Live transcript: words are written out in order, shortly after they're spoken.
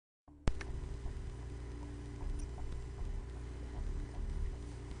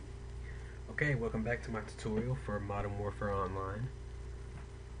Okay, welcome back to my tutorial for Modern Warfare Online.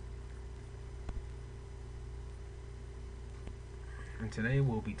 And today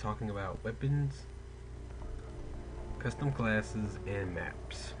we'll be talking about weapons, custom classes, and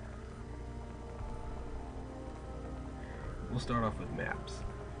maps. We'll start off with maps.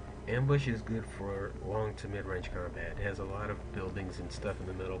 Ambush is good for long to mid-range combat. It has a lot of buildings and stuff in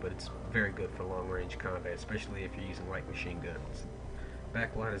the middle, but it's very good for long-range combat, especially if you're using light machine guns.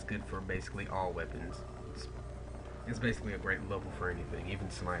 Backline is good for basically all weapons. It's basically a great level for anything. Even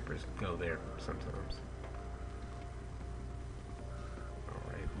snipers go there sometimes.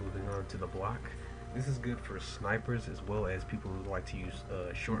 Alright, moving on to the block. This is good for snipers as well as people who like to use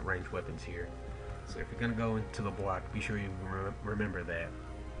short-range weapons here. So if you're going to go into the block, be sure you remember that.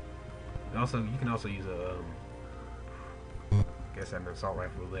 Also, you can also use an assault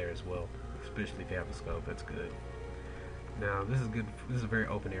rifle there as well, especially if you have a scope. That's good. Now this is good. This is a very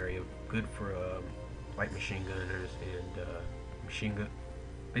open area, good for light machine gunners and machine gun,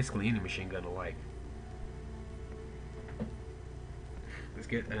 basically any machine gun alike. Let's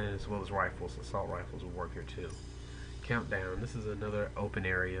get as well as rifles. Assault rifles will work here too. Countdown. This is another open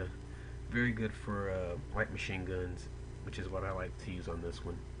area, very good for light machine guns, which is what I like to use on this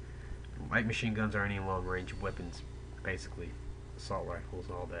one. Light machine guns are any long-range weapons, basically. Assault rifles,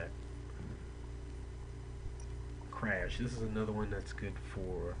 all that. Crash. This is another one that's good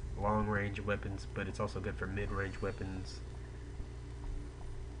for long-range weapons, but it's also good for mid-range weapons.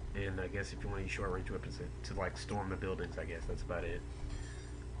 And I guess if you want to use short-range weapons to like storm the buildings, I guess that's about it.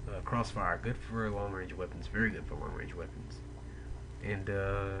 Crossfire. Good for long-range weapons. Very good for long-range weapons. And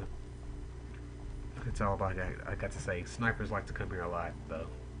that's all about I got to say. Snipers like to come here a lot, though.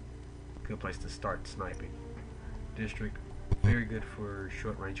 Good place to start sniping. District, very good for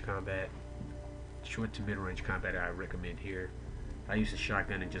short-range combat. Short to mid-range combat I recommend here. I use a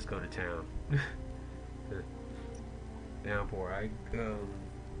shotgun and just go to town. Downpour,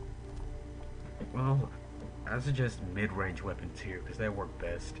 well, I suggest mid-range weapons here because they work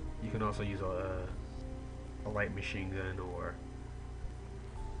best. You can also use a light machine gun or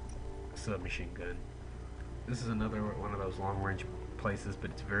a submachine gun. This is another one of those long-range places, but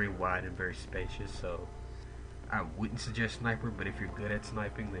it's very wide and very spacious, so I wouldn't suggest sniper, but if you're good at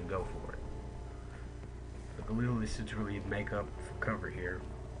sniping, then go for it. The Galil is to really make up for cover here.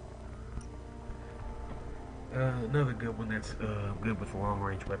 Another good one that's good with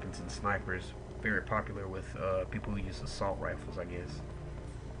long-range weapons and snipers, very popular with people who use assault rifles, I guess.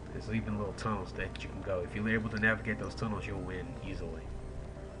 There's even little tunnels that you can go. If you're able to navigate those tunnels, you'll win easily.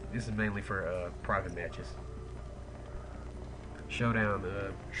 This is mainly for private matches. Showdown,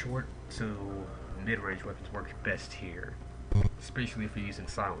 short to mid-range weapons work best here, especially if you're using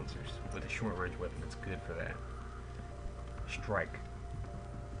silencers. With a short-range weapon, it's good for that. Strike,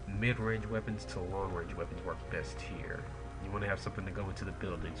 mid-range weapons to long-range weapons work best here. You want to have something to go into the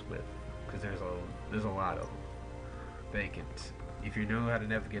buildings with, because there's a lot of them. Vacant. If you know how to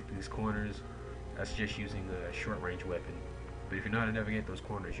navigate these corners, I suggest using a short-range weapon. But if you know how to navigate those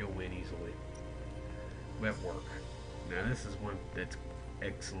corners, you'll win easily. Wet work. Now this is one that's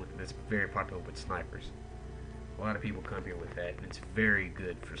excellent, that's very popular with snipers. A lot of people come here with that, and it's very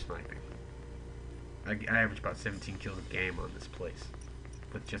good for sniping. I average about 17 kills a game on this place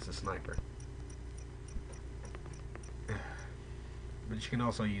with just a sniper. But you can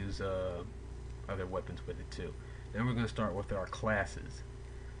also use other weapons with it too. Then we're going to start with our classes.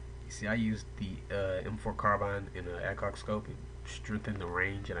 You see, I used the M4 carbine and an ACOG scope. Strengthen the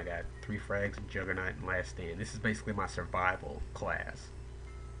range, and I got 3 frags, Juggernaut, and Last Stand. This is basically my survival class.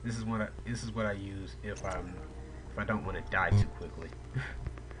 This is what I use if I don't want to die too quickly.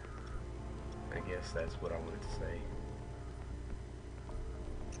 I guess that's what I wanted to say.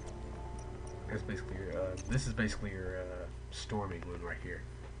 That's basically your this is basically your storming one right here.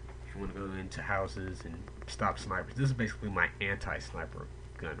 If you want to go into houses and stop snipers, this is basically my anti-sniper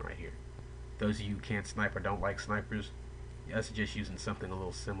gun right here. Those of you who can't snipe or don't like snipers, I suggest using something a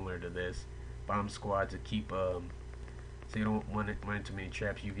little similar to this. Bomb squad to keep so you don't run into many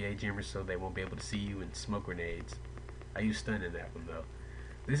traps. UVA jammers so they won't be able to see you, and smoke grenades. I use stun in that one though.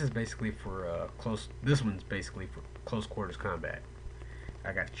 This is basically for This one's basically for close quarters combat.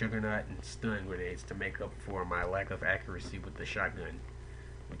 I got Juggernaut and stun grenades to make up for my lack of accuracy with the shotgun,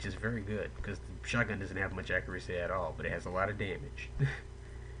 which is very good because the shotgun doesn't have much accuracy at all, but it has a lot of damage.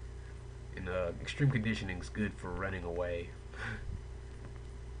 And extreme conditioning is good for running away.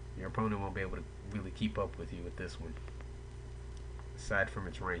 Your opponent won't be able to really keep up with you with this one. Aside from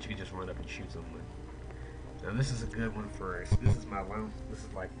its range, you can just run up and shoot someone. Now this is a good one this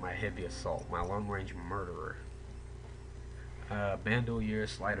is like my heavy assault, my long range murderer. bandolier,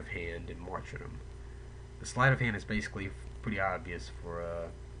 sleight of hand, and martyrdom. The sleight of hand is basically pretty obvious for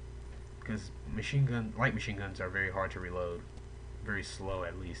because light machine guns are very hard to reload, very slow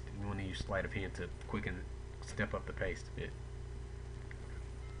at least. You want to use sleight of hand to quicken, step up the pace a bit.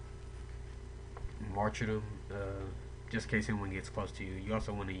 Martyrdom, just in case anyone gets close to you. You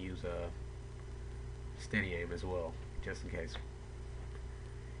also want to use steady aim as well, just in case.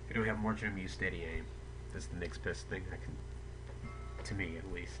 If you don't have martyrdom, use steady aim. That's the next best thing I can, to me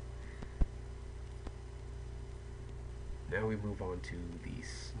at least. Now we move on to the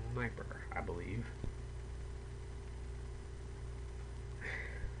sniper, I believe.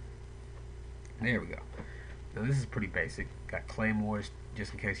 There we go. Now this is pretty basic. Got claymores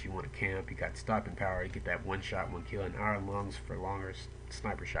just in case you want to camp. You got stopping power. You get that one shot, one kill, and iron lungs for longer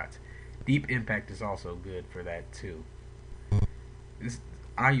sniper shots. Deep impact is also good for that too.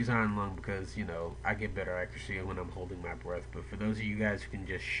 I use iron lung because, you know, I get better accuracy when I'm holding my breath. But for those of you guys who can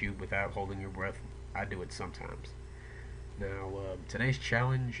just shoot without holding your breath, I do it sometimes. Now, today's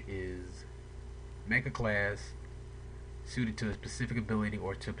challenge is make a class suited to a specific ability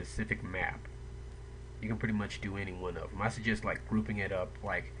or to a specific map. You can pretty much do any one of them. I suggest like grouping it up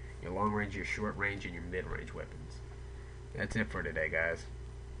like your long range, your short range, and your mid range weapons. That's it for today, guys.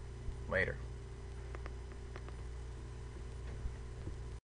 Later.